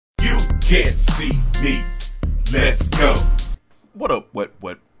can't see me. Let's go. What up,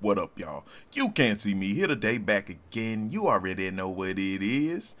 what up, y'all? You can't see me here today, back again. You already know what it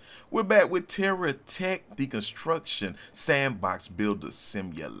is. We're back with TerraTech Deconstruction Sandbox Builder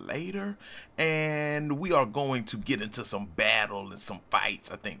Simulator, and we are going to get into some battle and some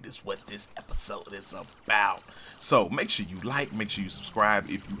fights. I think this is what this episode is about. So make sure you like, make sure you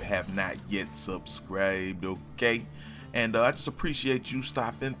subscribe if you have not yet subscribed, okay? And I just appreciate you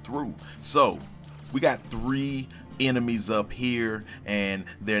stopping through. So we got 3 enemies up here, and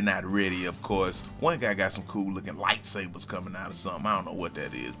they're not ready, of course. One guy got some cool looking lightsabers coming out of something. I don't know what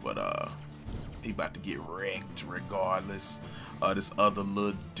that is, but he about to get wrecked regardless. This other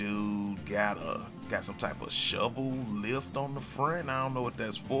little dude got some type of shovel lift on the front. I don't know what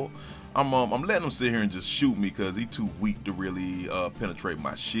that's for. I'm letting him sit here and just shoot me because he's too weak to really penetrate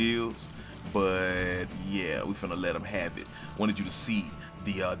my shields. But yeah, we finna let him have it. Wanted you to see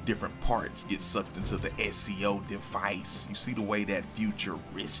the different parts get sucked into the SEO device. You see the way that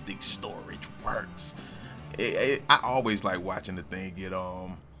futuristic storage works. I always like watching the thing get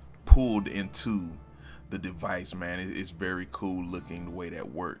pulled into the device, man. It's very cool looking the way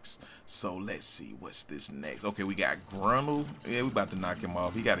that works. So let's see what's this next. Okay, we got Gruntle. Yeah, we about to knock him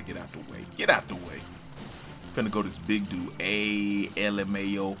off. He got to get out the way. Get out the way. Finna go this big dude.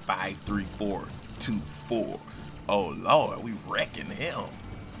 LMAO 53424. Oh Lord, we wrecking him.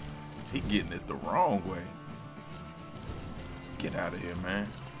 He getting it the wrong way. Get out of here, man.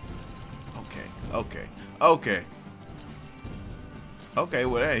 Okay,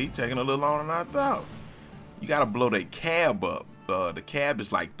 well, hey, he taking a little longer than I thought. You gotta blow that cab up. The cab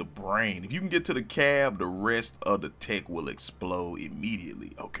is like the brain. If you can get to the cab, the rest of the tech will explode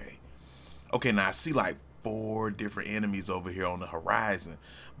immediately. Okay, now I see like 4 different enemies over here on the horizon,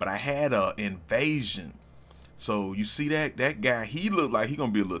 but I had a invasion. So you see that guy, he looked like he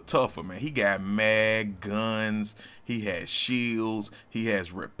gonna be a little tougher, man. He got mag guns, he has shields, he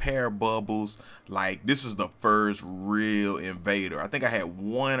has repair bubbles. Like, this is the first real invader. I think I had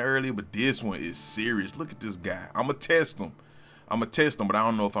one earlier, but this one is serious. Look at this guy. I'ma test him, but I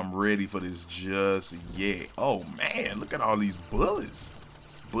don't know if I'm ready for this just yet. Oh man, look at all these bullets.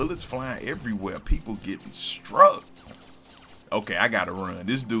 Bullets flying everywhere, people getting struck. Okay, I gotta run.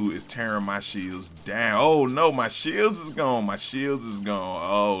 This dude is tearing my shields down. Oh no, my shields is gone. My shields is gone.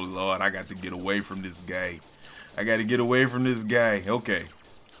 Oh Lord, I got to get away from this guy.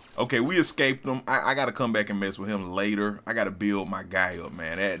 Okay, we escaped him. I gotta come back and mess with him later. I gotta build my guy up,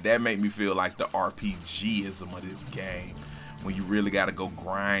 man. That made me feel like the RPGism of this game, when you really gotta go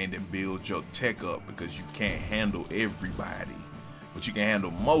grind and build your tech up, because you can't handle everybody, but you can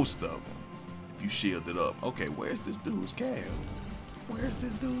handle most of them. You shield it up. Okay, where's this dude's cab?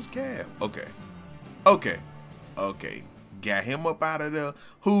 Okay, got him up out of there.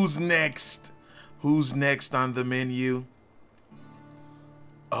 Who's next on the menu?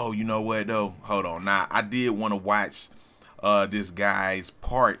 Oh, you know what though, hold on. Now I did want to watch this guy's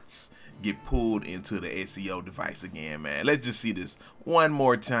parts get pulled into the SEO device again, man. Let's just see this one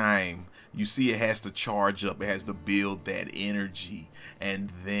more time. You see, it has to charge up, it has to build that energy,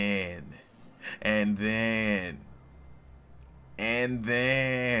 and then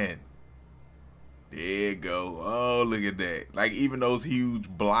there you go. Oh, look at that. Like, even those huge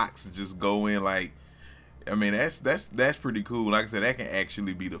blocks just go in. Like, I mean, that's pretty cool. Like I said, that can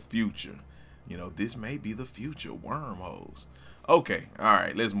actually be the future. You know, this may be the future. Wormholes. Okay, all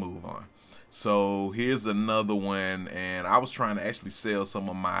right, let's move on. So here's another one, and I was trying to actually sell some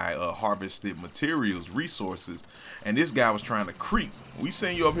of my harvested materials, resources, and this guy was trying to creep. We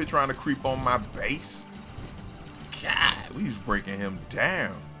seen you up here trying to creep on my base. God, we was breaking him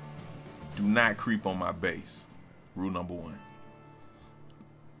down. Do not creep on my base. Rule number 1.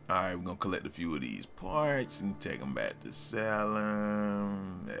 All right, we're gonna collect a few of these parts and take them back to sell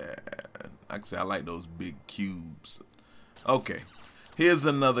them. Yeah. Like I said, I like those big cubes. Okay. Here's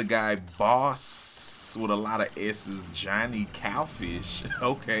another guy, Boss, with a lot of S's, Johnny Cowfish.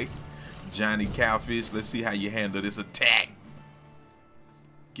 Okay, Johnny Cowfish, let's see how you handle this attack.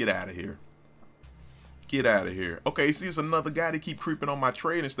 Get out of here. Okay, see, it's another guy that keep creeping on my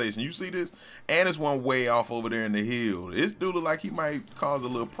trading station. You see this? And there's one way off over there in the hill. This dude look like he might cause a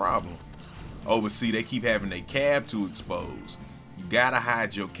little problem. Oh, but see, they keep having their cab to expose. You gotta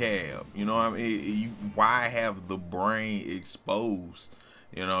hide your cab. You know what I mean? Why have the brain exposed?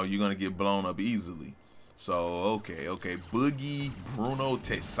 You know, you're gonna get blown up easily. So okay, Boogie Bruno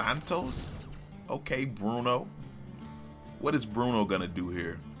Santos. Okay, Bruno. What is Bruno gonna do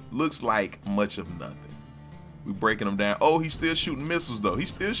here? Looks like much of nothing. We breaking him down. Oh, he's still shooting missiles though.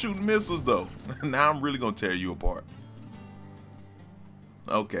 Now I'm really gonna tear you apart.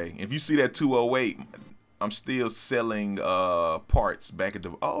 Okay, if you see that 208, I'm still selling parts back at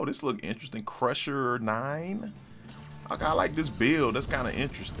the. Oh, this look interesting. Crusher 9. Okay, I like this build. That's kind of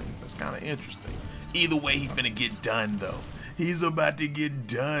interesting. That's kind of interesting. Either way, he finna get done though. He's about to get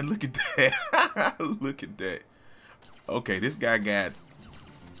done. Look at that. Look at that. Okay, this guy got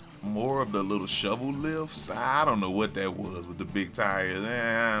more of the little shovel lifts. I don't know what that was with the big tires.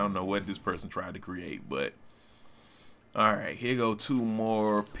 I don't know what this person tried to create, but all right, here go 2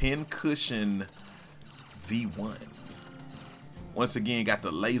 more pin cushion V1. Once again, got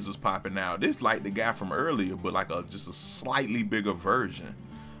the lasers popping out. This like the guy from earlier, but like just a slightly bigger version.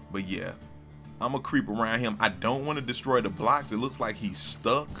 But yeah, I'm gonna creep around him. I don't want to destroy the blocks. It looks like he's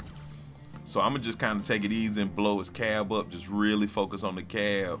stuck. So I'm gonna just kind of take it easy and blow his cab up. Just really focus on the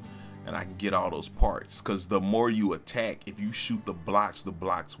cab, and I can get all those parts. Cause the more you attack, if you shoot the blocks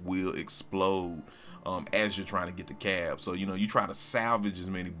will explode as you're trying to get the cab. So, you know, you try to salvage as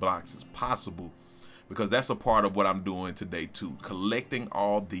many blocks as possible, because that's a part of what I'm doing today too. Collecting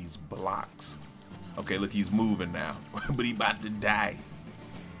all these blocks. Okay, look, he's moving now, but he about to die.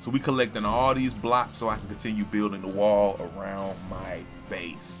 So we collecting all these blocks so I can continue building the wall around my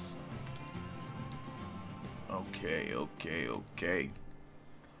base. Okay.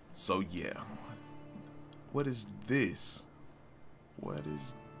 So yeah, what is this?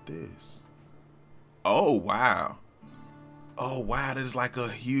 Oh wow, there's like a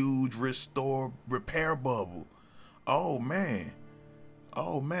huge repair bubble. Oh man,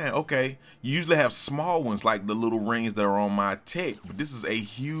 okay. You usually have small ones like the little rings that are on my tech, but this is a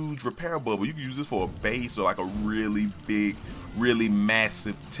huge repair bubble. You can use this for a base or like a really big, really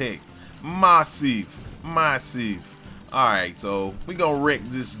massive tech. Massive. All right, so we gonna wreck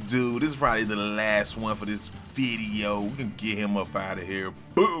this dude. This is probably the last one for this video. We can get him up out of here.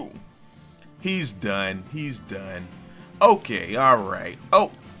 Boom. He's done. Okay, all right.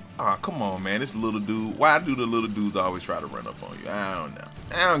 Oh, come on, man. This little dude. Why do the little dudes always try to run up on you? I don't know.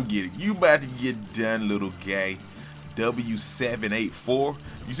 I don't get it. You about to get done, little guy. W784.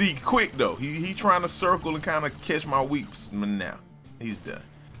 You see, quick though. He trying to circle and kind of catch my weeps. But now he's done.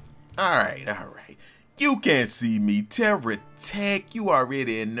 All right. You can't see me, TerraTech. You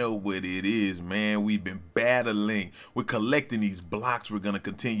already know what it is, man. We've been battling. We're collecting these blocks. We're gonna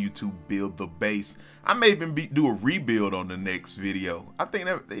continue to build the base. I may even do a rebuild on the next video. I think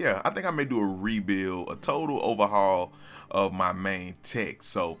I may do a rebuild, a total overhaul of my main tech.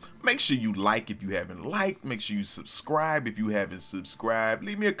 So make sure you like if you haven't liked. Make sure you subscribe if you haven't subscribed.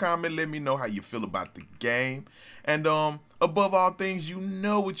 Leave me a comment. Let me know how you feel about the game. And above all things, you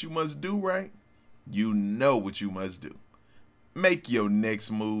know what you must do, right? You know what you must do. Make your next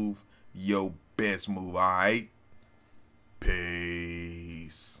move your best move, all right?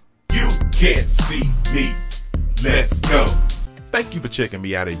 Peace. You can't see me. Let's go. Thank you for checking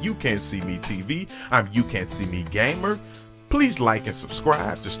me out at You Can't See Me TV. I'm You Can't See Me Gamer. Please like and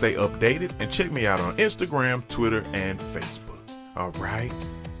subscribe to stay updated, and check me out on Instagram, Twitter, and Facebook. All right?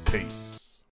 Peace.